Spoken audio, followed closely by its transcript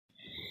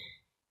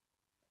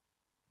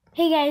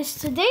Hey guys,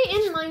 today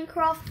in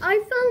Minecraft I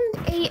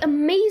found an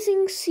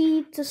amazing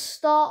seed to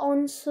start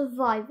on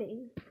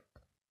surviving.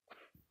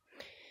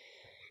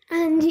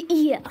 And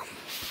yeah.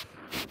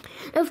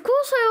 Of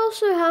course I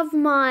also have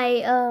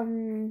my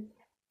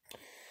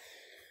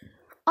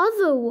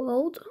other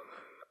world,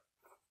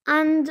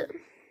 and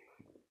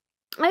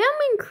I am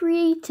in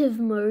creative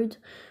mode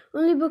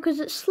only because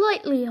it's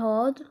slightly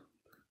hard.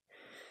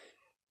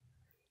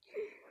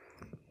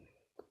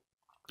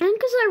 And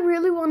because I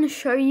really want to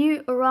show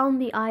you around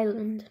the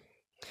island.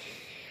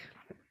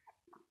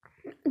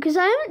 Because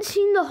I haven't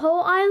seen the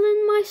whole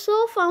island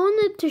myself, I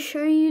wanted to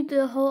show you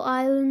the whole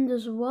island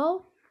as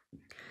well.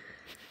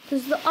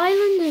 Because the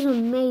island is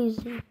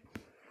amazing.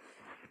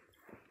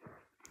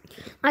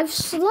 I've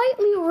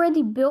slightly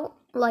already built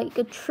like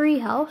a tree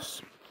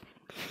house.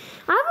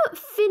 I haven't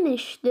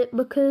finished it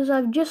because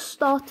I've just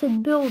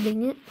started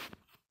building it.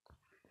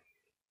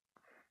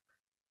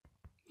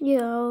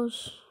 Yeah, I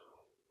was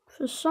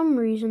for some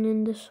reason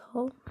in this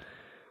hole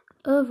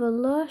of a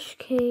lush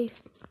cave.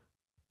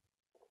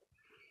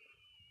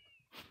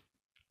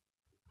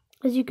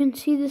 As you can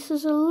see, this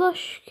is a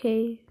lush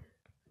cave.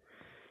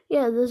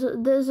 Yeah,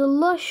 there's a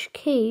lush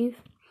cave.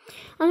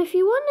 And if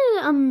you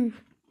want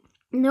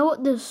to know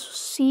what this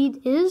seed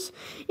is,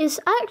 it's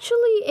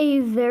actually a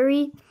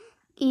very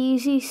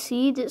easy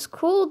seed. It's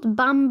called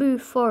bamboo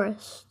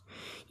forest.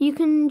 You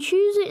can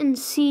choose it in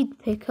seed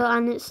picker,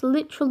 and it's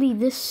literally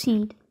this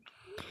seed.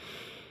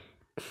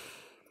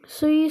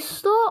 So you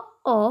start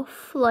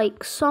off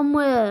like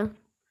somewhere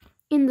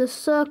in the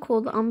circle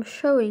that I'm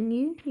showing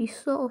you. You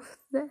start off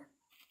there.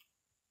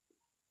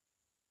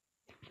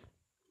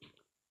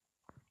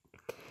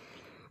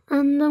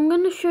 And I'm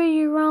going to show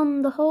you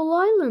around the whole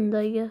island,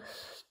 I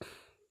guess.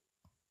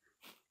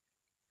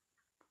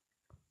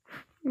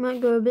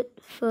 Might go a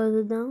bit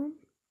further down.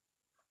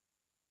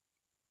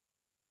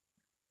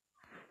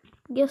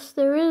 Guess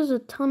there is a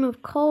ton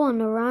of coal on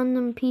a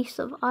random piece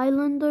of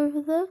island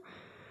over there.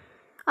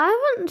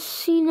 I haven't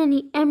seen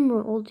any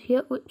emerald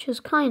yet, which is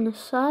kind of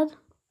sad.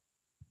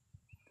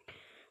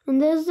 And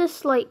there's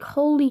this like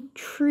holy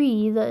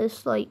tree that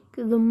is like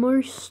the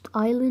most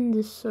island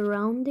is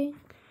surrounding.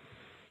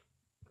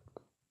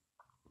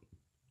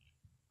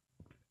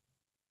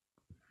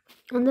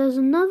 And there's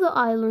another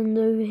island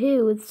over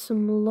here with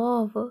some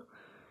lava,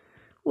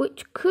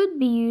 which could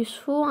be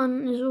useful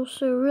and is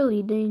also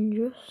really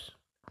dangerous.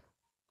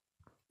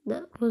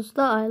 That was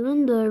the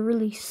island, a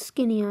really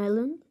skinny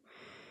island.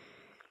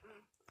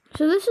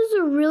 So this is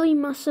a really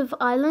massive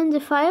island.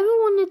 If I ever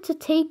wanted to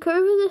take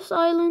over this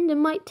island, it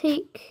might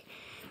take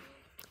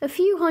a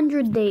few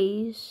hundred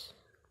days.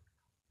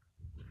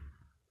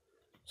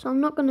 So I'm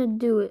not going to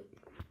do it.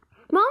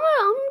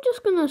 I'm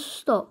just going to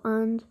stop.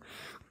 And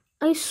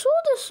I saw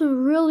this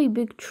really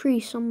big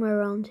tree somewhere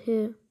around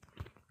here.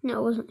 No,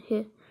 it wasn't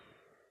here.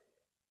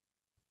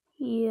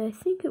 Yeah, I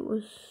think it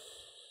was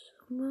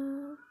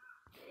somewhere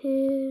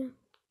here.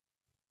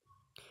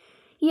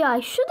 Yeah,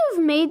 I should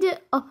have made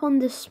it up on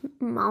this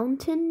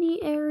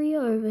mountainy area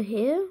over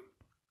here.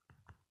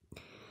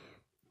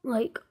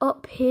 Like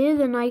up here,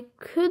 then I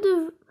could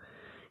have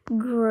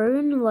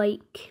grown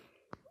like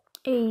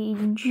a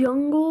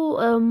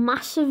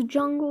massive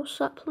jungle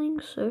sapling.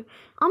 So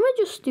I'm gonna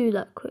just do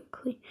that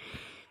quickly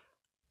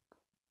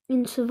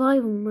in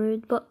survival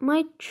mode. But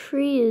my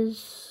tree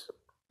is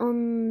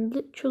on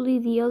literally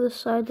the other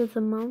side of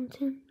the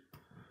mountain.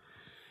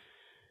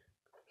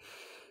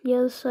 The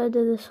other side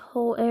of this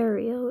whole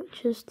area,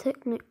 which is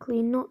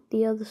technically not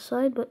the other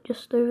side, but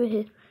just over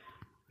here.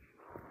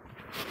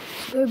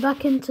 Go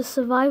back into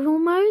survival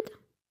mode.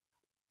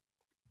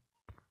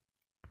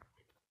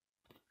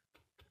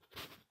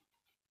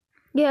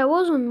 Yeah, it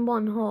wasn't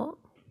one hot.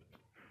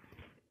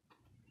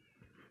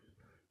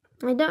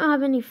 I don't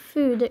have any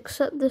food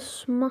except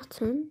this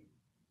mutton.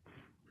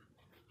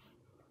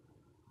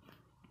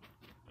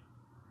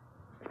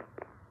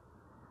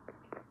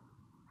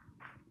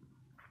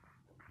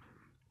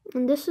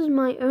 And this is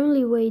my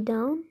only way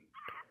down.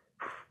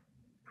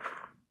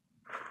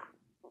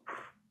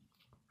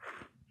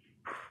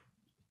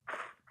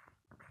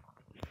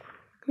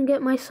 And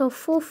get myself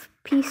 4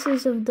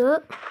 pieces of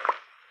dirt.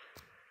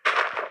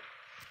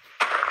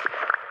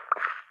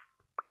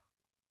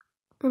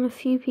 And a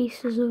few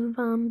pieces of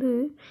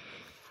bamboo.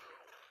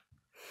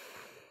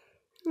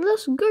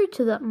 Let's go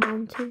to that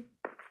mountain.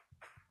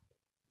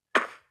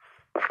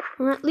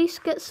 And at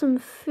least get some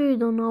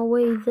food on our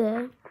way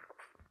there.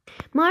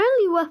 My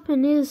only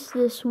weapon is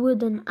this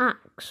wooden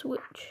axe,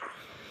 which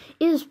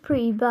is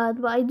pretty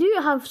bad, but I do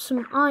have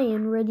some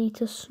iron ready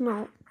to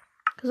smelt.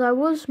 Because I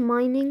was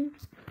mining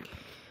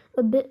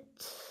a bit.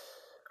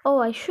 Oh,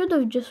 I should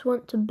have just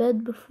went to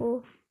bed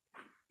before.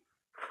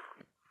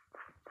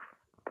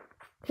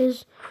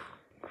 Because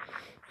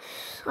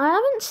I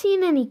haven't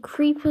seen any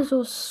creepers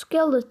or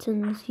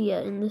skeletons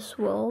yet in this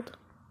world.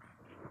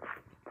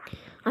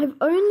 I've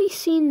only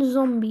seen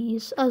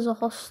zombies as a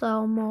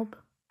hostile mob.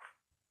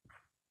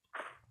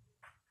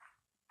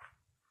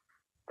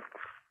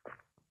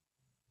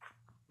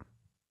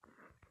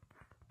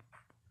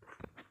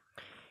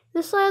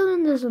 This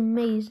island is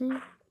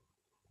amazing.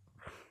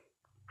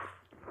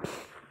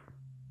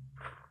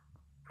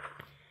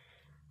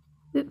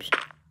 Oops.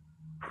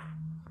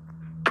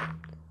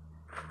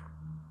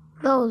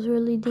 That was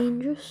really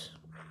dangerous.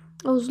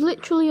 I was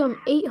literally on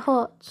 8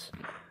 hearts.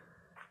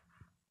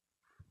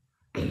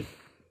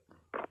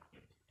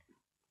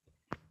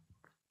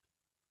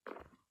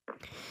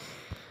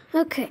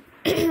 Okay,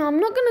 I'm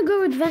not gonna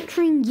go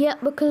adventuring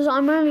yet because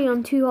I'm only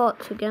on 2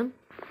 hearts again.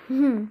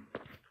 And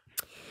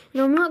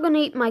I'm not gonna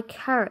eat my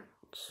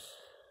carrots.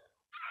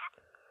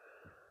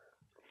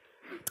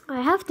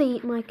 I have to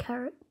eat my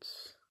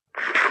carrots.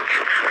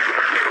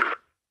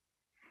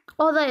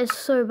 Oh, that is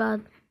so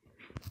bad.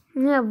 I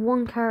only have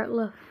 1 carrot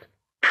left.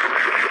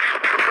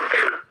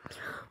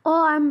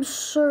 Oh, I'm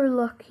so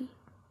lucky.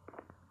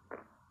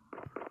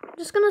 I'm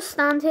just gonna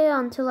stand here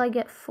until I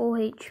get 4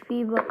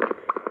 HP, but...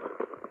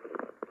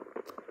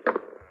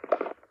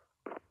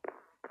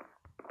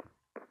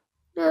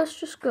 yeah, let's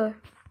just go.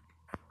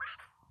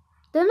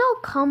 Then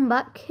I'll come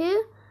back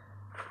here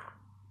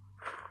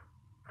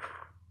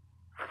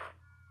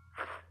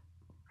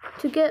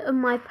to get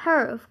my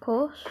parrot, of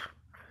course.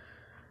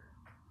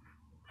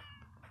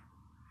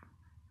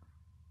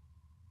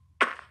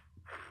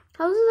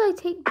 How did I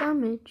take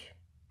damage?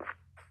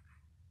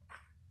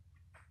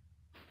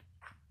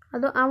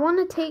 I want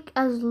to take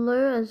as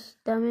low as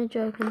damage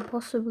I can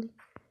possibly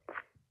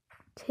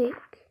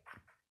take.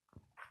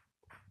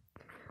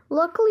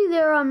 Luckily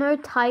there are no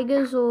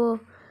tigers or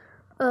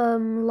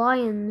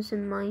lions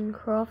in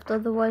Minecraft,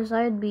 otherwise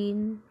that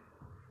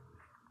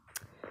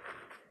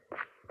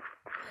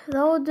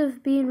would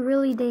have been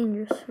really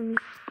dangerous for me.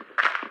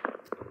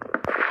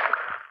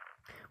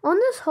 On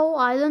this whole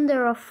island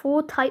there are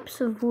 4 types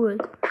of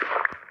wood.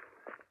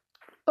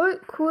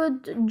 Oak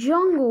wood,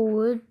 jungle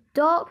wood,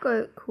 dark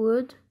oak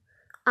wood,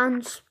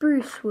 and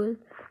spruce wood.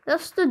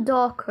 That's the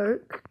dark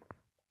oak.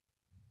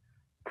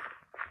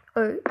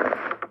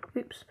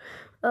 Oops.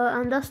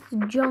 And that's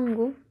the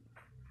jungle.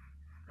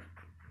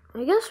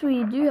 I guess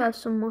we do have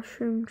some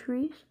mushroom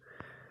trees.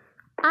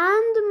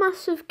 And a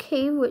massive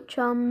cave, which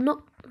I'm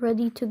not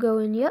ready to go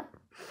in yet.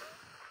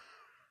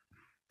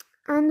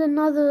 And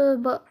another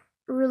but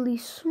really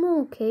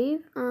small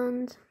cave,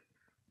 and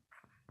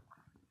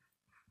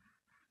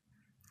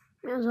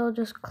as I'll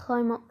just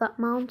climb up that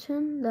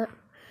mountain, that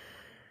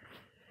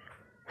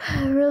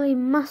really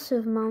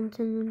massive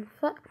mountain in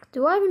fact.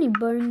 Do I have any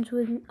bones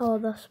with me? Oh,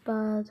 that's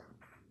bad.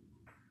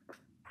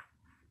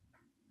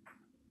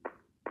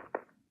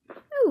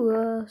 Ooh,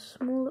 a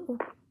small little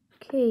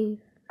cave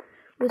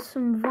with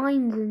some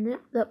vines in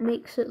it that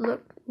makes it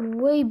look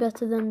way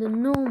better than the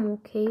normal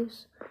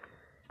caves.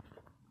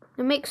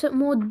 It makes it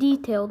more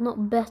detailed,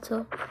 not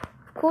better.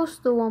 Of course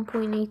the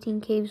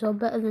 1.18 caves are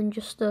better than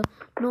just a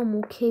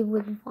normal cave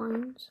with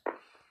vines.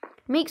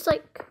 It makes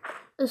like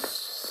a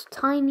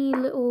tiny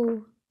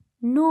little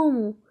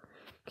normal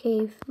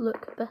cave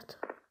look better.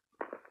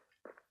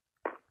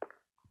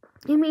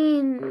 I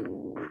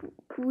mean,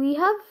 we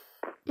have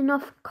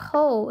enough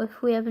coal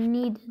if we ever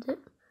needed it.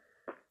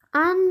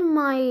 And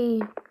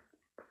my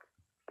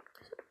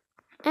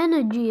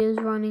energy is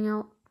running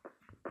out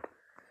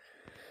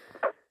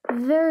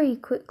very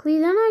quickly.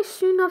 Then I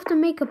soon have to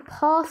make a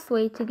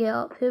pathway to get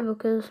up here,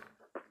 because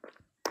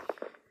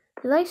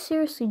did I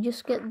seriously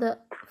just get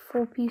that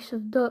 4 piece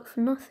of dirt for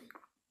nothing?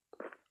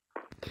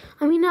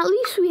 I mean, at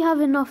least we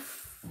have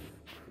enough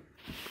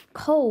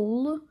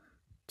coal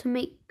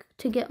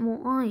to get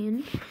more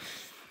iron.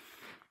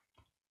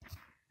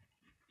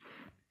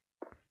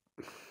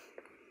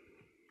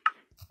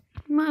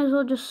 Might as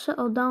well just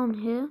settle down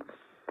here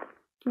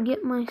and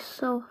get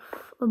myself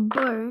a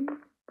bone.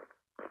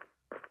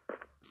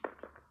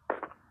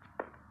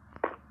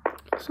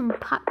 Get some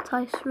packed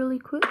ice really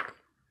quick.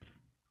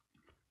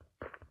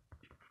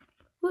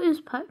 What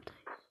is packed ice?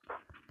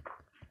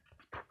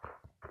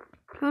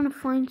 Trying to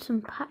find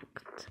some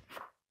packed.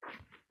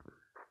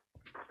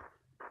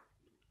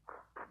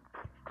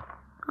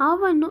 How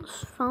have I not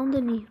found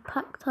any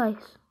packed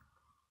ice?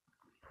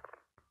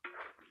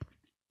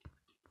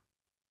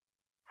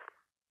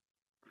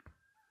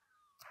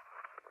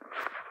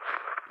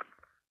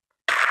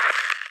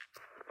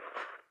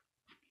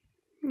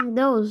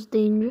 That was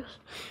dangerous.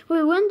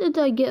 Wait, when did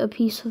I get a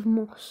piece of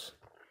moss?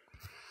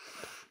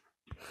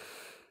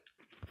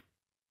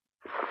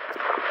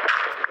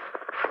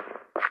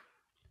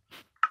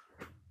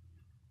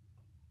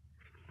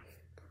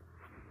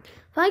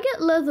 If I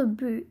get leather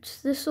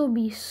boots, this will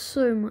be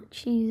so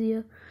much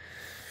easier.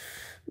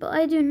 But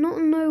I do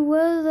not know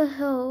where the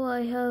hell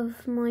I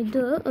have my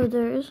dirt. Oh,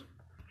 there it is.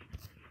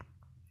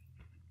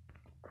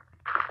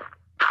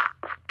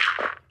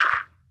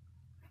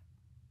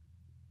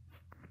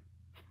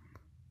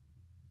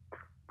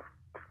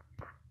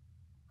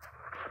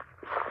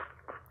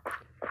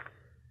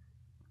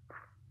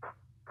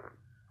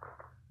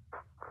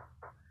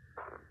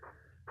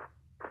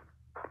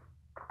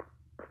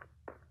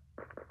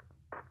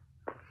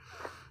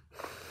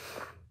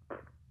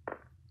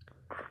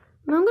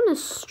 I'm gonna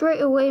straight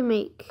away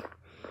make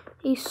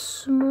a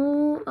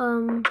small,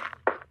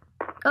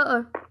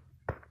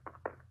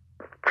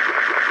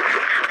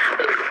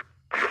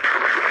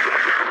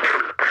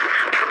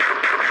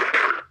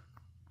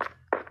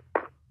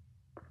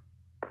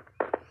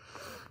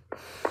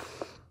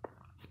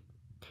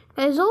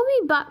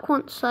 be back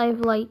once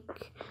I've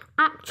like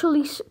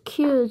actually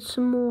secured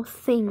some more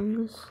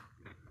things.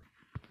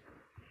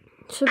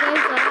 So guys,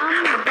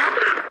 I am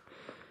back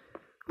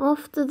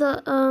after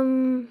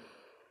that.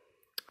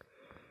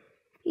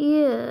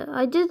 Yeah,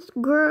 I did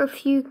grow a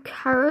few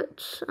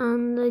carrots,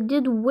 and I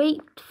did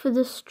wait for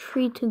this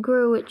tree to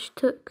grow, which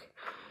took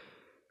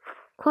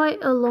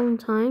quite a long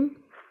time.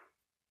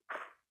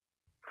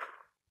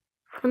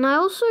 And I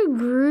also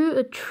grew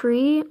a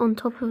tree on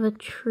top of a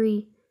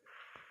tree.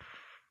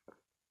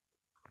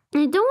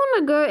 I don't want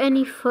to go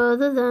any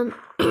further than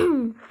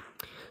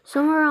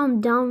somewhere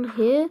around down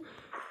here.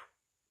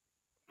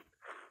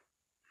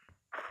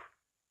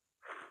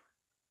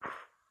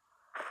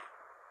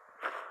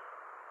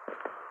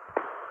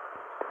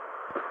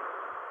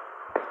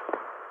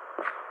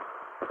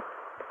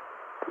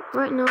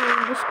 Right now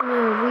I'm just going to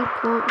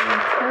replant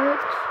my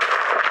carrots.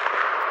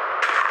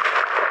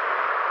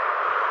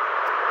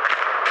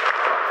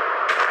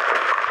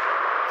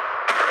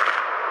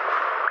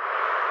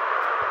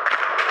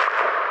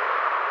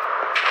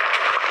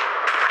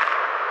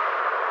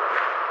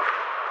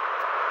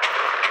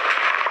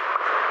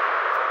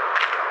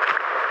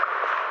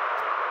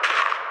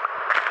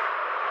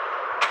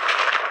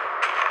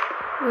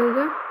 There we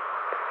go.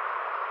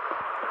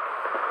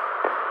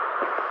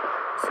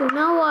 So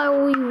now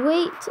while we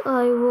wait,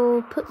 I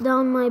will put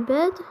down my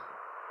bed.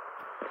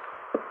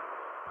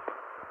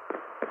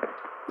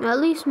 At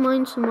least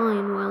mine some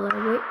iron while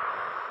I wait.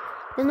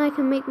 Then I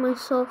can make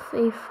myself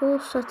a full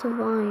set of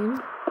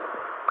iron.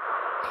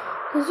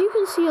 Because you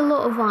can see a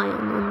lot of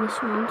iron on this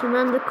mountain.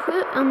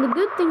 And the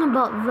good thing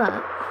about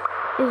that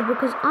is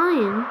because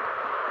iron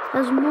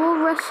has more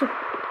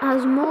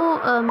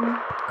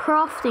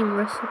crafting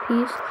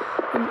recipes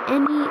than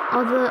any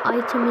other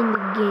item in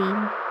the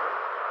game.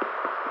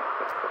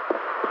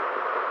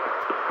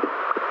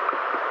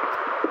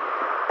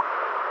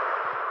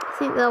 I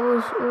think that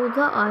was all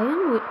that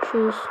iron, which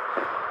was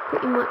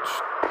pretty much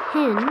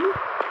 10,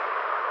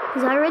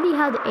 because I already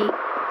had 8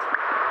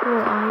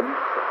 raw iron.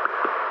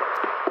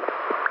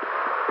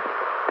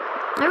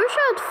 I wish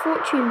I had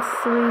Fortune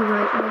 3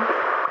 right now.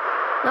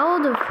 That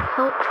would have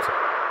helped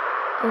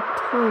a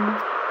ton.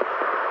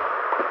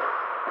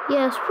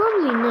 Yeah, it's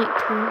probably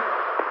nighttime.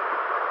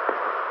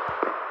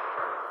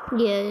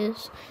 Yeah, it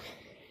is.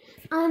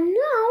 And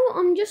now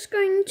I'm just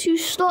going to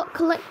start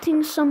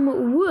collecting some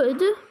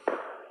wood.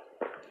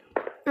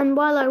 And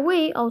while I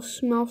wait, I'll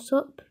smelt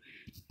up.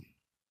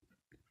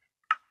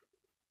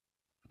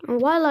 And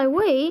while I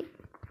wait,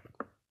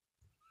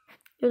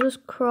 I'll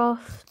just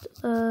craft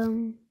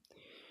 2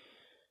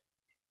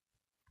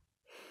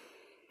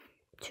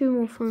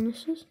 more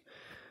furnaces.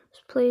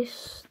 Let's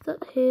place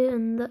that here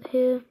and that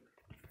here.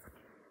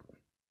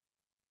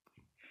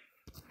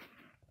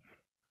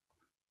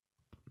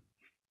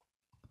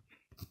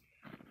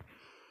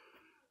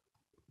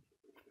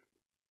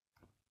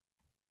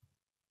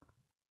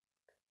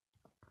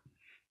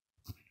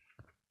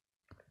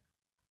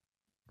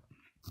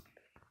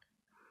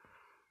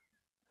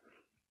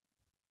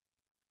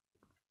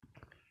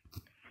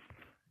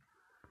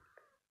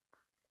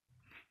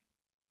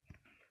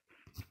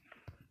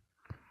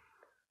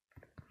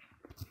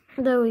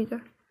 There we go.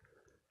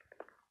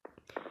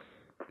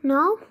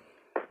 Now,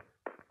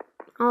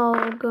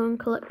 I'll go and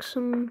collect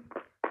some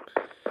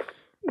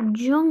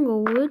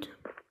jungle wood.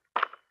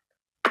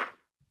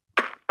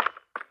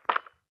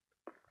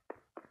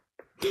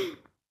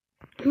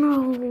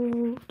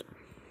 Emerald.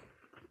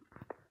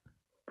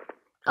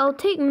 I'll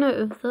take note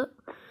of that.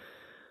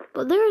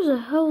 But there is a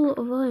whole lot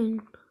of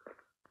iron.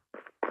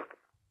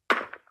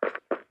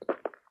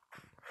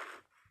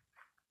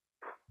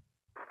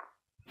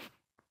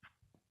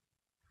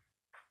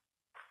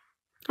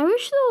 I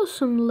wish there was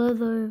some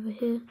leather over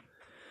here.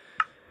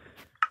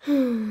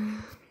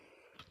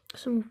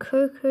 Some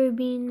cocoa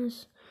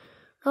beans.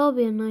 That'll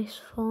be a nice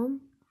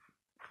farm.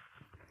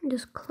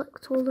 Just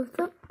collect all of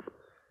that.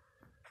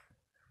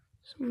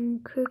 Some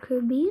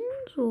cocoa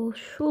beans will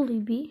surely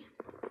be.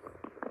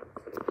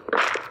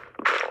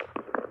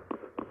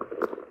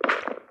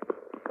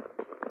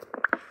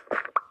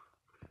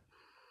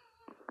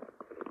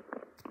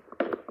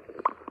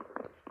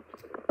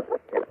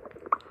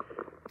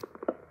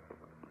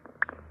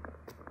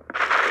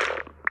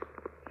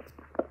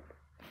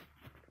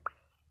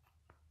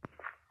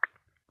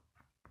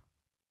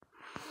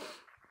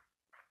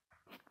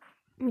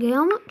 Okay,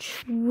 how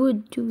much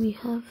wood do we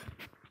have?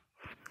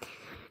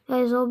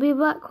 Guys, I'll be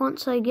back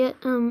once I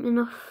get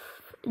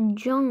enough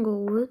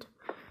jungle wood.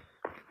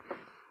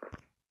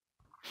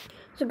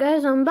 So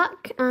guys, I'm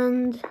back,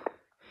 and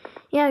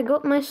yeah, I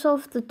got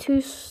myself the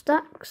 2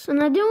 stacks,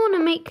 and I didn't want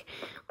to make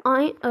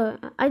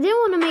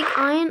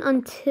iron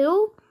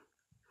until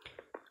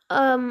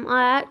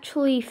I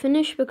actually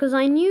finished, because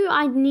I knew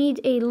I'd need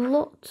a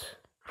lot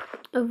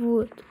of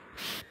wood.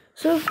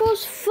 So of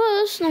course,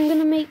 first I'm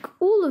gonna make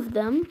all of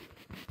them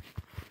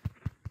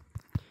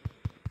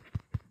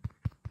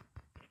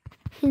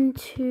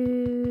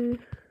into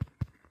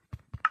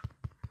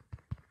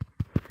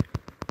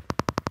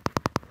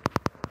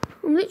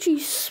I'm literally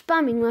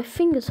spamming, my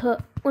fingers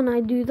hurt when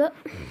I do that.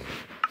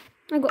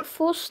 I got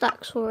 4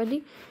 stacks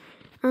already.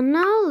 And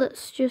now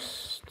let's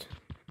just...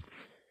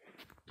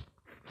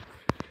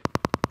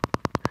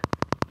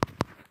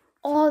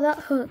 Oh, that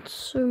hurts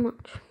so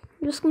much.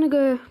 I'm just gonna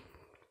go a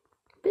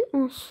bit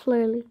more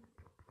slowly.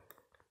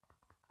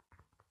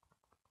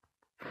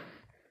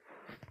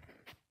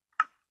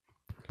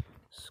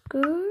 Let's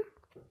go.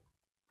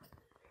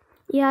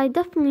 Yeah, I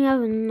definitely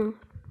have enough.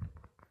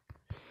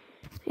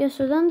 Yeah,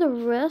 so then the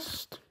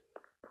rest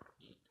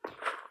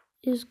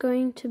is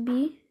going to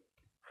be...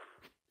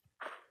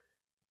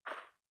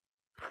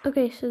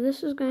 Okay, so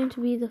this is going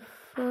to be the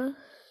first...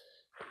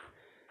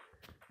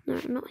 No,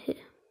 not here.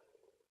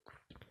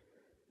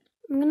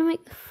 I'm gonna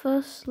make the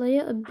first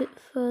layer a bit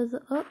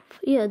further up.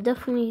 Yeah,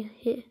 definitely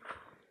here.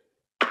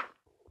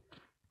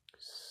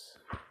 So,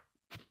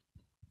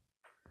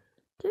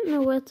 don't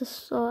know where to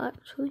start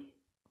actually.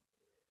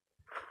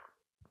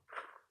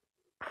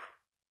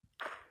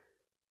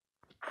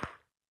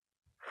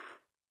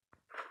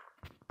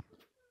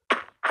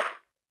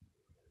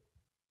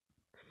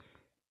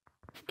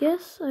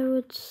 Guess I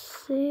would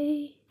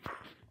say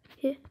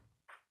here.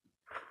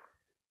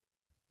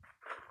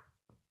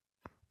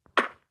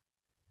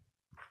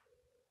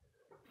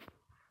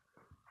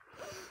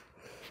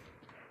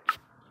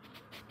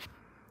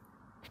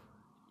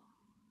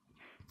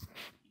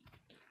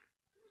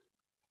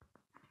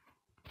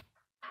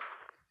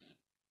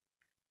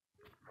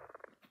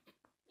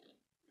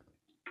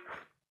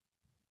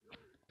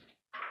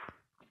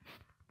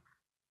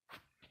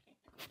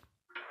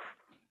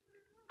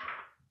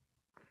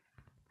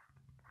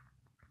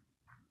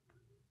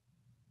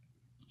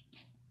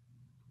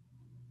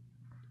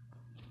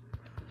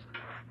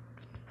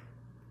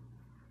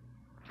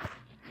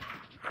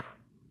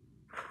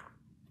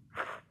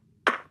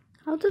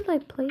 How did I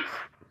place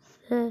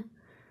there?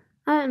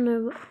 I don't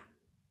know.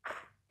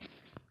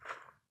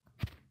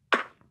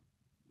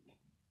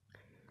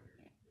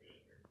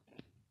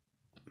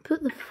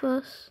 Put the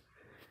first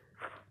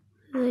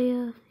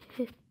layer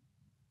here.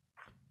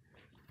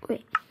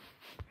 Wait.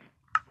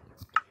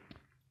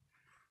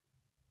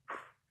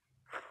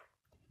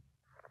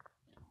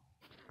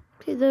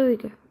 Okay, there we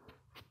go.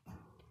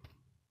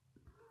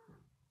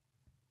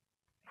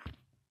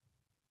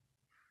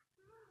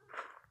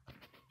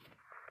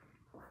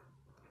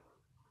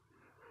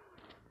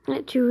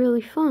 Actually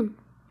really fun.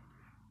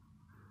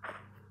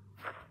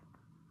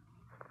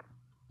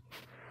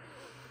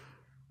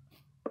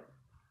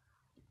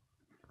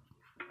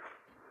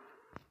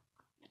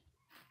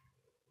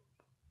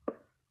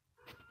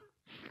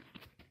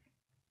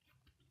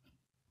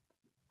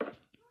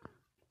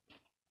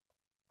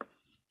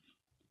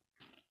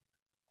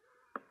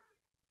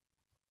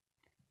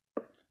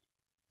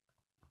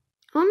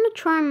 I want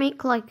to try and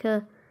make like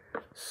a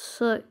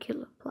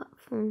circular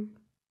platform.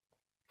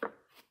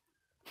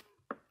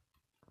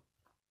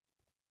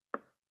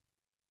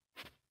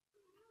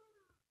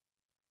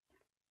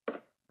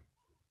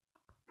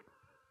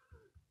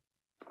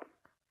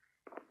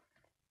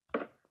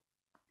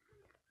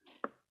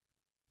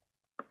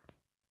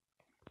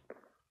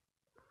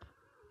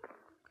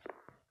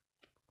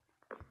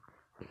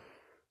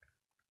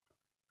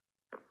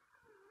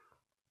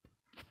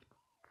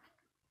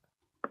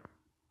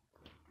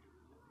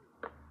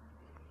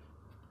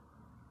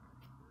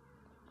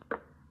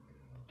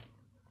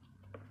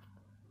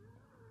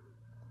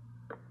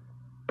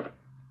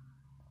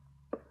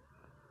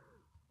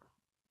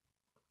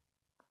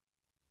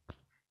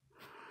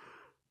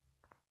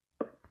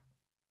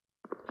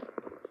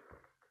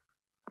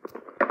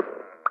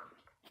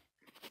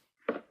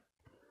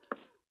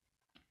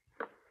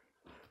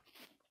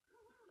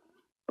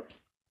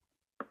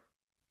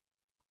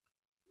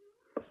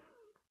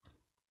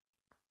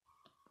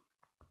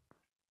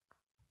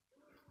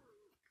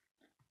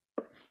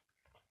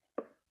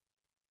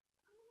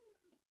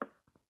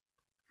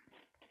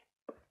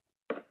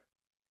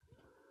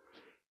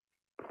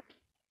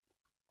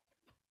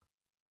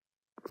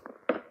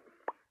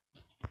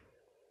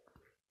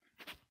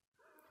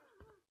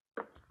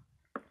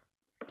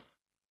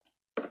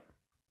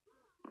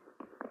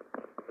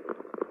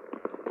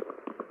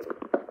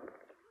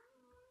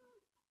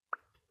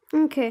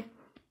 Okay.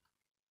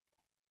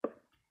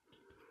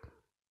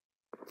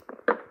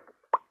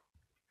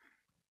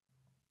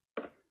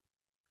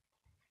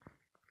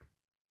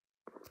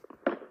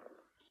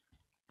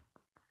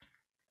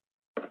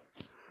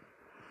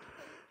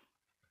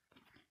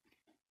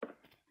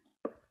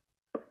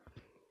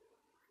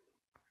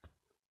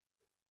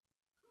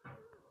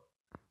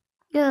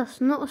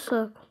 Yes, not a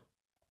circle.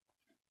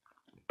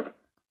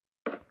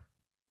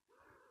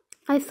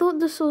 I thought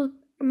this would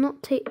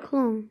not take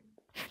long,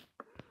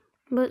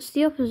 but it's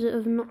the opposite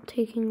of not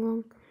taking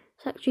long.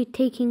 It's actually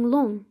taking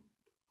long.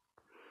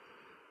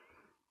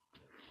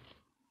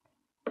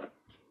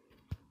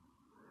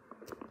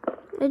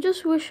 I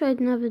just wish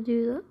I'd never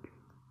do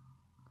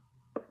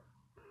that.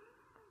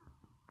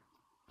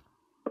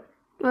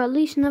 Or at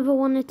least never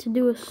wanted to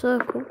do a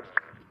circle.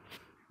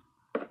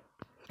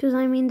 Because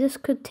I mean, this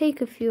could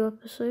take a few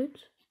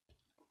episodes.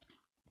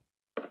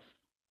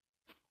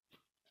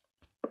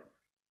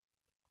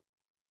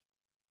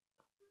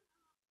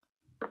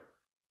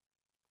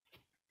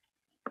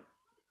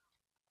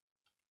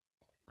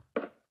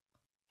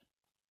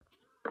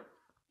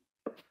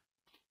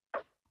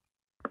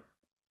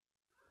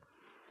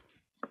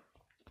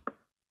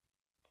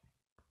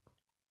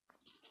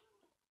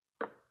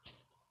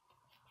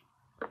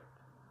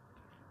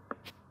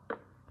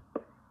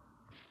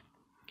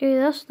 Okay,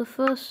 that's the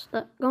first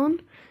stack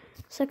gone.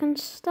 Second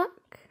stack.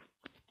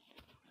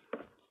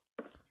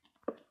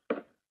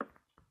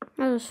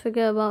 I just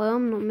forget about it.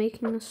 I'm not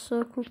making a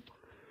circle.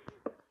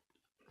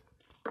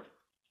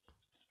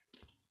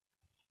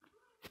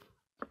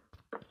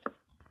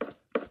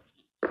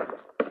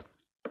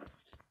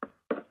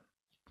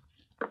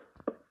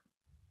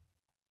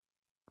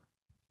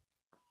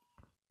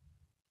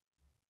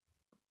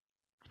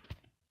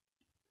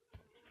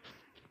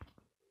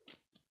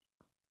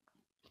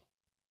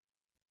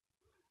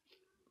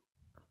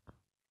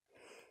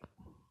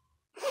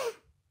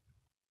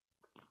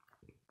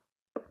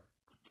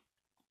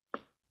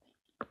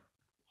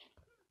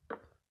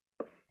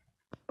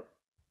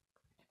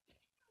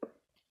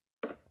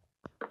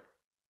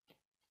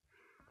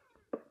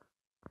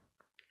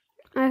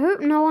 I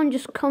hope no one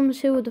just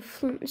comes here with a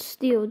flint and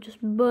steel,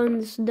 just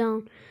burns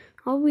down.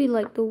 That'll be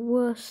like the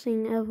worst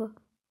thing ever.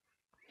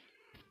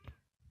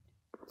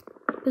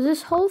 Because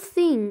this whole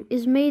thing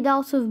is made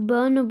out of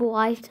burnable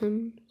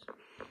items.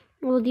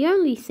 Well, the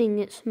only thing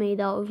it's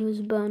made out of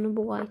is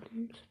burnable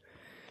items.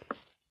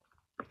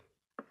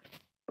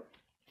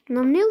 And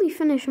I'm nearly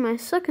finished my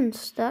second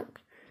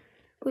stack,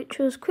 which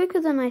was quicker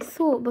than I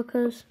thought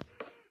because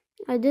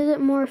I did it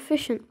more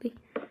efficiently.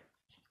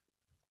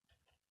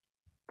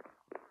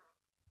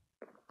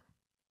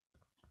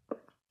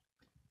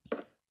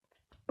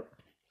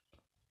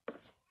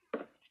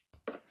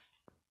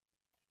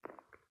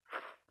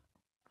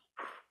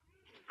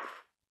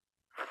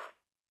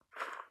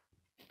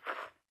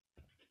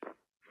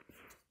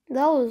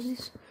 That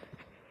was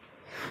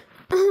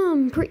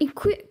pretty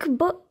quick,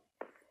 but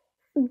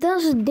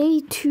that's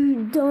day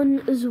 2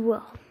 done as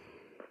well.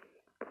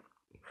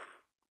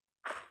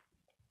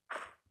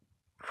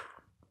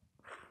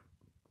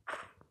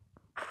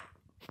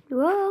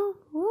 Whoa.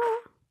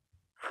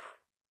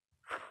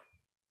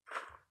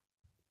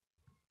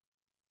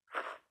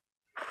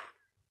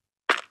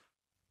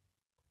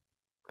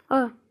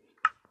 Oh.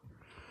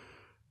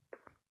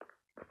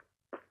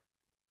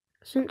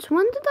 Since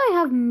when did I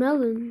have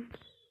melons?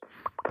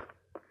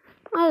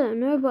 I don't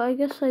know, but I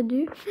guess I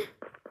do.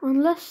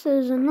 Unless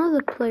there's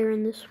another player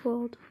in this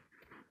world.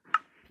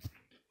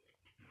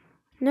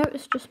 No,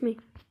 it's just me.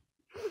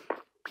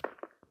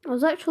 I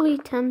was actually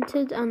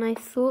tempted and I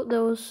thought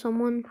there was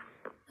someone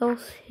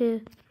else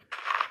here.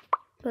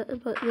 But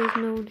there's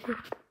no one here.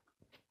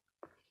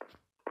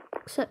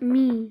 Except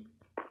me.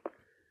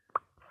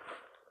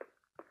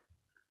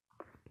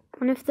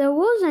 And if there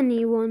was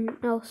anyone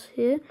else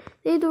here,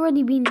 they'd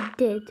already been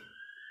dead.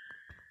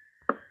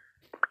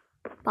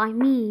 By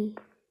me.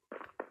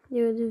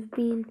 They would have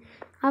been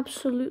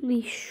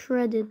absolutely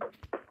shredded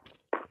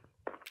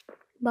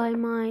by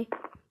my...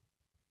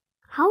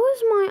 How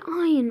is my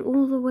iron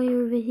all the way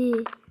over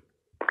here?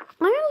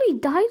 I only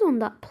died on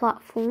that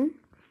platform.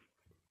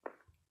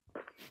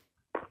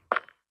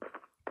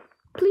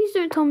 Please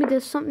don't tell me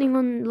there's something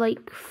on, like...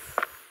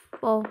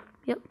 Oh,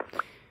 yep.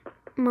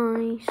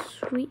 My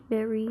sweet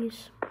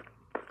berries.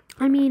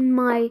 I mean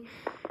my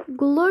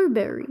glow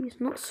berries,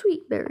 not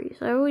sweet berries.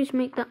 I always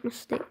make that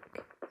mistake.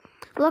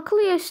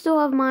 Luckily, I still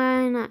have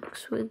my iron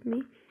axe with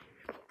me.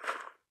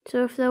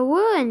 So if there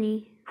were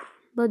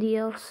anybody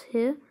else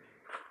here...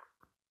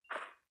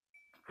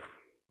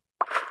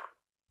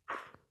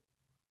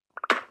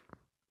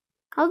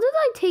 How did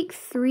I take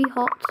 3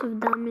 hearts of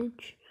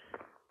damage?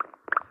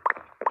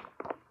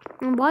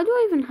 And why do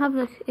I even have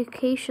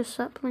acacia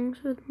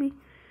saplings with me?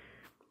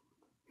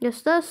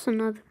 Yes, that's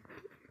another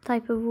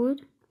type of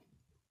wood.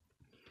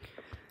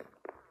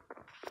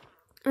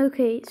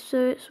 Okay,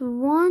 so it's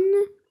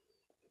 1,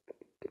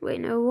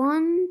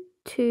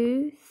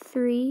 2,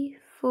 3,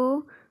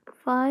 4,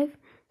 5,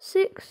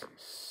 6,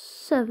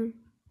 7.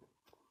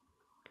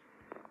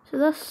 So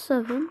that's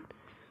 7.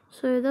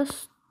 So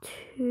that's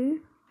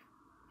 2,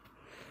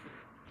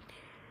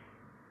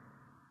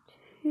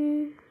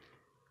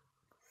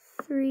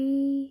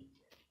 3,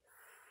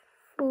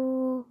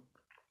 4,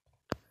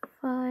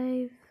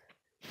 5,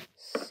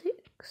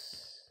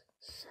 6,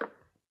 7.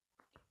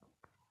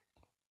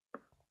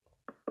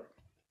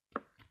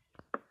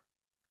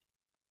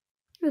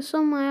 There's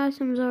some of my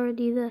items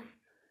already there.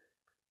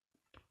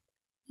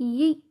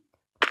 Yeet.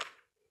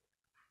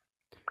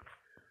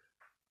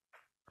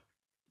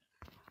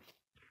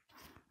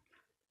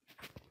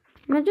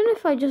 Imagine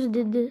if I just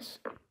did this.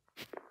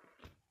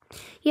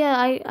 Yeah,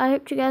 I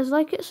hope you guys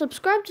like it.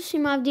 Subscribe to see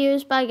my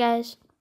videos. Bye, guys.